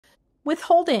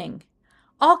withholding.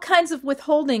 All kinds of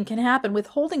withholding can happen.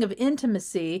 Withholding of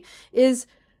intimacy is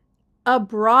a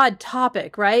broad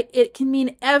topic, right? It can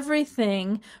mean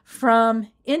everything from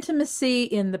intimacy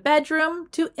in the bedroom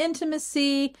to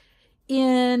intimacy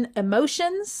in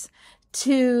emotions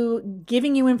to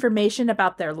giving you information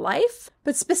about their life.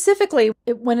 But specifically,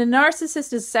 when a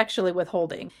narcissist is sexually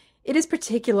withholding, it is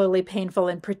particularly painful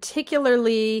and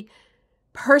particularly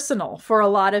personal for a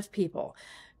lot of people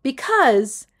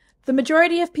because the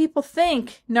majority of people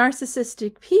think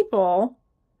narcissistic people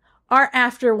are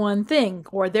after one thing,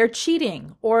 or they're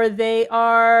cheating, or they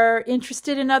are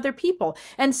interested in other people.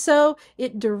 And so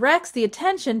it directs the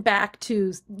attention back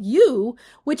to you,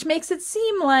 which makes it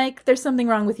seem like there's something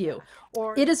wrong with you.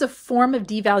 Or it is a form of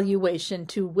devaluation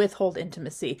to withhold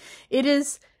intimacy. It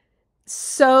is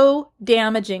so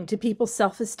damaging to people's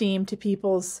self-esteem, to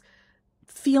people's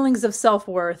feelings of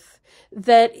self-worth,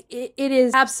 that it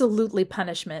is absolutely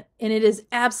punishment, and it is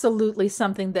absolutely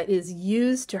something that is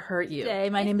used to hurt you. Today,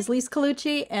 my name is Lise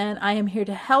Colucci, and I am here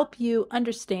to help you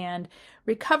understand,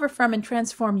 recover from, and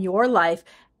transform your life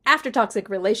after toxic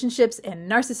relationships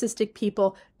and narcissistic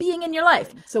people being in your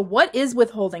life. So what is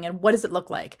withholding, and what does it look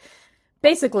like?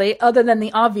 Basically, other than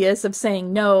the obvious of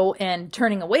saying no and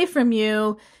turning away from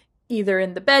you, either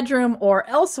in the bedroom or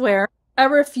elsewhere, a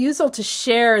refusal to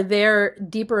share their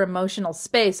deeper emotional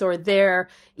space or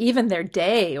even their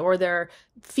day or their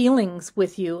feelings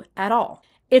with you at all.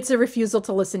 It's a refusal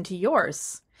to listen to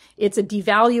yours. It's a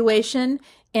devaluation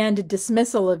and a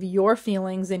dismissal of your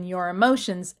feelings and your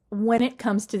emotions when it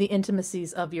comes to the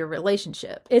intimacies of your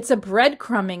relationship. It's a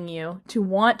breadcrumbing you to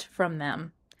want from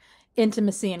them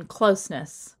intimacy and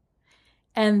closeness,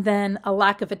 and then a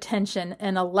lack of attention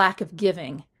and a lack of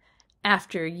giving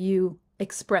after you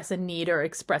express a need or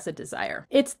express a desire.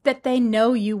 It's that they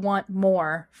know you want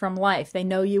more from life. They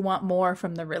know you want more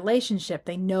from the relationship.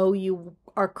 They know you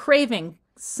are craving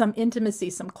some intimacy,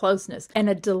 some closeness, and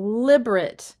a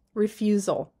deliberate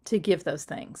refusal to give those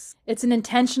things. It's an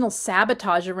intentional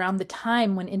sabotage around the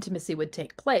time when intimacy would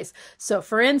take place. So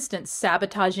for instance,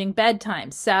 sabotaging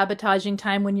bedtime, sabotaging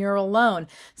time when you're alone,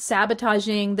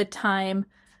 sabotaging the time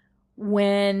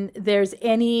when there's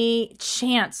any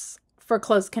chance for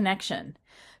close connection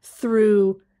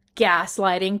through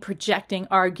gaslighting, projecting,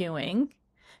 arguing,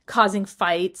 causing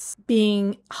fights,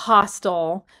 being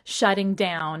hostile, shutting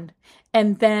down,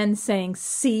 and then saying,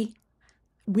 see,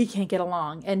 we can't get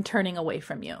along, and turning away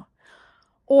from you.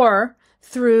 Or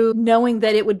through knowing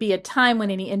that it would be a time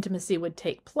when any intimacy would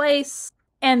take place,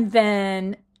 and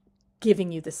then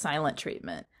giving you the silent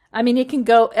treatment. I mean, it can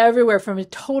go everywhere from a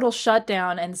total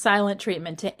shutdown and silent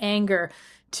treatment to anger,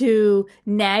 to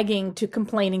nagging, to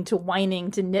complaining, to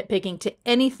whining, to nitpicking, to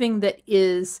anything that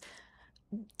is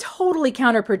totally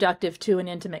counterproductive to an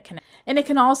intimate connection. And it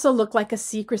can also look like a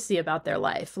secrecy about their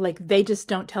life. Like they just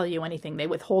don't tell you anything. They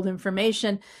withhold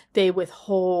information. They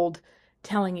withhold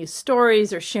telling you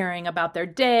stories or sharing about their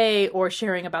day or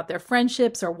sharing about their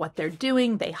friendships or what they're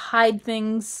doing. They hide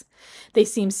things. They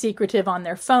seem secretive on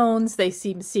their phones. They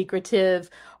seem secretive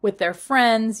with their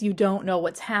friends. You don't know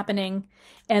what's happening.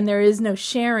 And there is no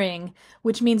sharing,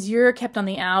 which means you're kept on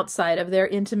the outside of their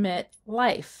intimate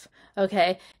life.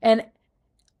 Okay? And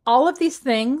all of these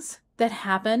things that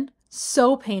happen,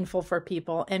 so painful for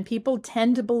people, and people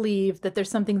tend to believe that there's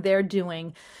something they're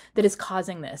doing that is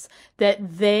causing this,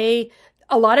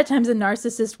 a lot of times a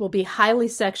narcissist will be highly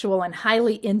sexual and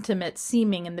highly intimate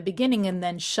seeming in the beginning and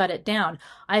then shut it down.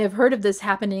 I have heard of this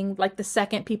happening like the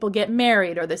second people get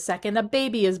married or the second a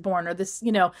baby is born or this,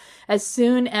 as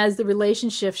soon as the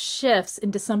relationship shifts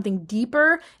into something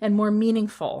deeper and more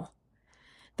meaningful,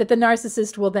 that the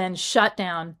narcissist will then shut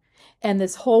down and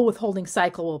this whole withholding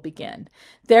cycle will begin.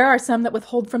 There are some that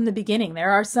withhold from the beginning.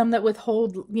 There are some that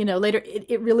withhold, later.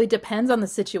 It really depends on the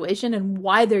situation and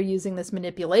why they're using this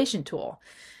manipulation tool.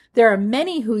 There are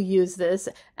many who use this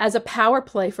as a power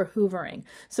play for hoovering.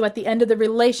 So at the end of the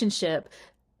relationship,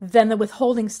 then the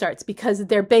withholding starts because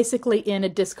they're basically in a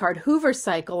discard hoover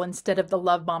cycle instead of the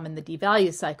love bomb and the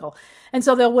devalue cycle. And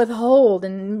so they'll withhold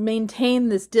and maintain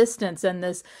this distance and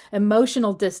this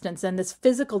emotional distance and this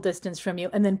physical distance from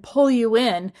you and then pull you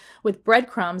in with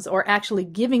breadcrumbs or actually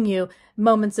giving you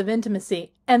moments of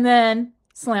intimacy and then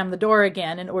slam the door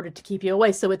again in order to keep you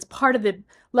away. So it's part of the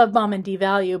love bomb and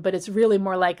devalue, but it's really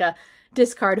more like a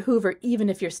discard hoover even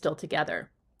if you're still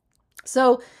together.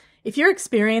 So if you're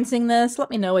experiencing this,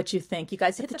 let me know what you think. You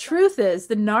guys, the truth is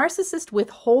the narcissist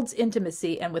withholds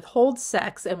intimacy and withholds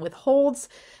sex and withholds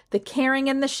the caring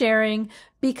and the sharing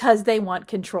because they want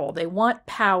control. They want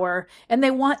power and they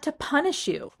want to punish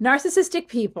you. Narcissistic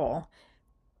people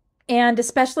and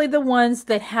especially the ones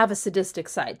that have a sadistic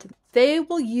side. They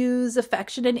will use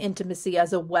affection and intimacy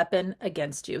as a weapon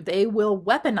against you. They will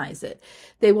weaponize it.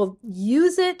 They will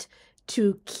use it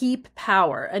to keep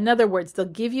power. In other words, they'll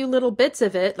give you little bits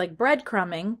of it, like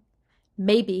breadcrumbing,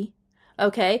 maybe,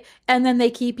 okay? And then they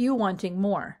keep you wanting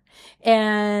more.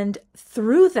 And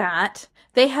through that,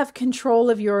 they have control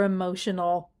of your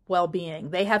emotional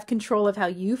well-being. They have control of how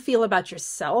you feel about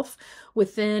yourself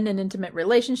within an intimate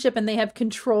relationship, and they have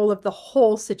control of the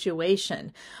whole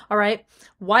situation. All right.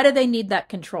 Why do they need that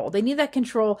control? They need that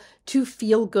control to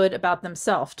feel good about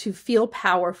themselves, to feel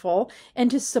powerful, and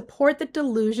to support the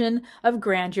delusion of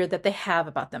grandeur that they have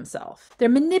about themselves. They're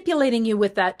manipulating you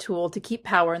with that tool to keep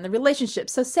power in the relationship.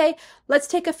 So say, let's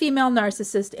take a female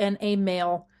narcissist and a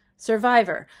male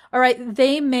survivor. All right,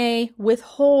 they may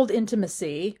withhold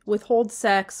intimacy, withhold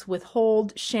sex,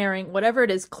 withhold sharing, whatever it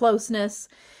is, closeness,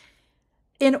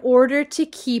 in order to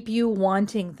keep you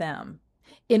wanting them,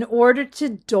 in order to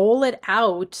dole it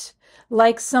out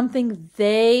like something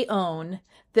they own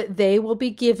that they will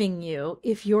be giving you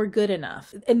if you're good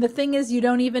enough. And the thing is, you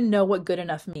don't even know what good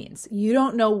enough means. You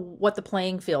don't know what the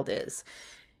playing field is.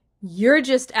 You're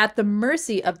just at the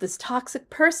mercy of this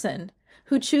toxic person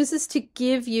who chooses to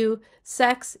give you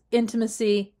sex,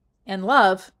 intimacy, and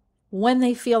love when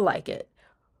they feel like it.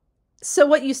 So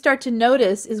what you start to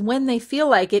notice is when they feel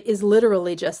like it is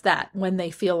literally just that, when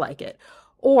they feel like it,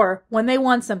 or when they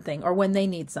want something, or when they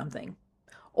need something,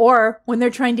 or when they're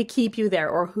trying to keep you there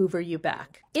or hoover you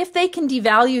back. If they can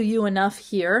devalue you enough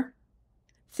here,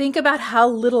 think about how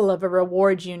little of a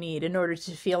reward you need in order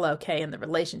to feel okay in the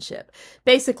relationship.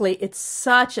 Basically, it's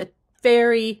such a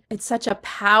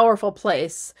powerful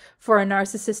place for a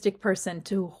narcissistic person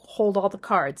to hold all the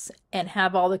cards and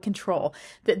have all the control,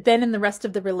 that then in the rest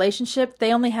of the relationship,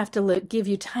 they only have to give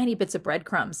you tiny bits of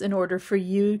breadcrumbs in order for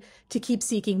you to keep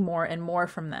seeking more and more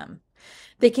from them.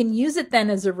 They can use it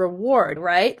then as a reward,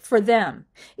 right, for them.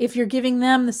 If you're giving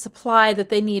them the supply that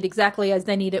they need exactly as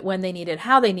they need it, when they need it,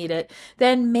 how they need it,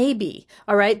 then maybe,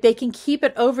 all right, they can keep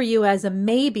it over you as a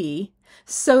maybe,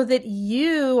 so that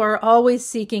you are always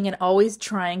seeking and always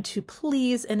trying to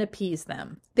please and appease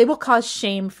them. They will cause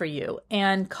shame for you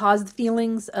and cause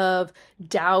feelings of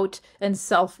doubt and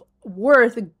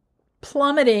self-worth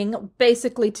plummeting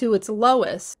basically to its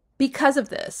lowest because of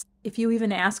this. If you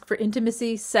even ask for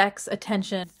intimacy, sex,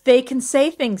 attention, they can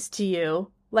say things to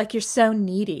you like you're so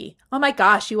needy. Oh my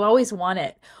gosh, you always want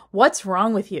it. What's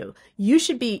wrong with you? You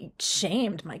should be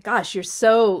shamed. My gosh, you're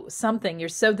so something. You're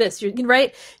so this. You're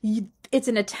right. It's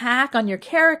an attack on your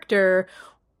character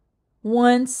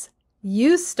once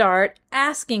you start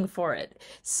asking for it.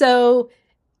 So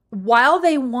while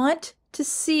they want to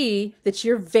see that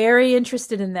you're very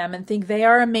interested in them and think they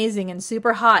are amazing and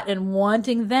super hot and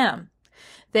wanting them,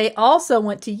 they also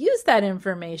want to use that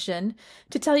information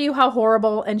to tell you how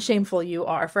horrible and shameful you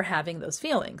are for having those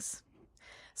feelings.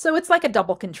 So it's like a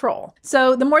double control.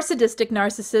 So the more sadistic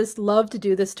narcissists love to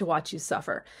do this to watch you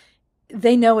suffer.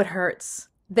 They know it hurts.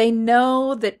 They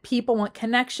know that people want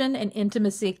connection and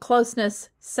intimacy, closeness,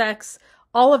 sex,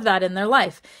 all of that in their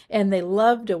life. And they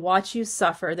love to watch you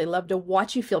suffer. They love to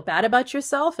watch you feel bad about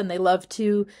yourself, and they love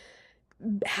to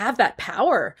have that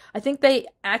power. I think they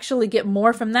actually get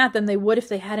more from that than they would if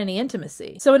they had any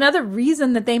intimacy. So another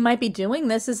reason that they might be doing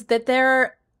this is that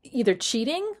they're either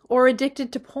cheating or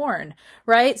addicted to porn,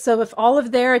 right? So if all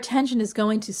of their attention is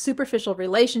going to superficial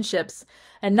relationships,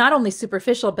 and not only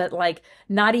superficial, but like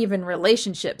not even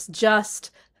relationships,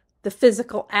 just the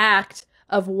physical act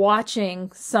of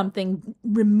watching something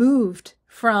removed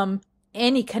from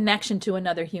any connection to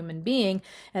another human being,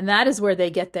 and that is where they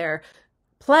get their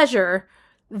pleasure,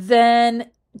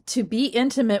 then to be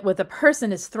intimate with a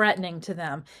person is threatening to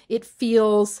them. It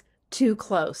feels too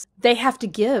close. They have to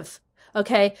give.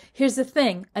 Okay, here's the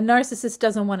thing. A narcissist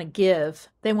doesn't want to give.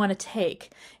 They want to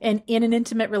take. And in an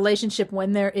intimate relationship,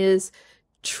 when there is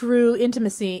true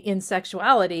intimacy in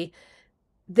sexuality,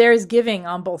 there is giving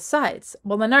on both sides.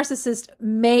 Well, the narcissist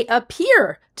may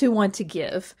appear to want to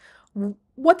give.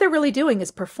 What they're really doing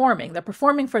is performing. They're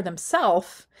performing for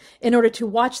themselves in order to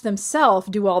watch themselves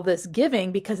do all this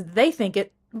giving because they think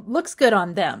it looks good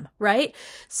on them, right?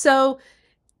 So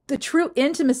the true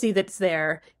intimacy that's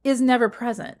there is never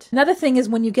present. Another thing is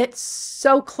when you get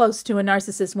so close to a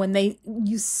narcissist, when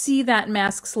you see that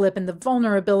mask slip and the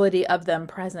vulnerability of them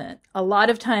present, a lot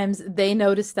of times they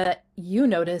notice that you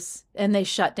notice and they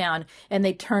shut down and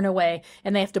they turn away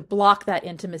and they have to block that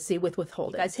intimacy with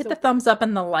withholding. Guys, hit the thumbs up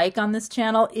and the like on this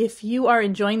channel if you are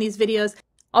enjoying these videos.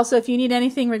 Also, if you need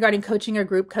anything regarding coaching or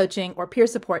group coaching or peer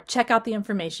support, check out the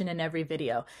information in every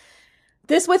video.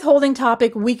 This withholding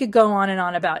topic, we could go on and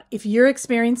on about. If you're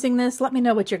experiencing this, let me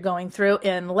know what you're going through,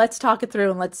 and let's talk it through,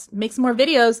 and let's make some more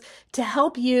videos to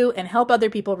help you and help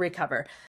other people recover.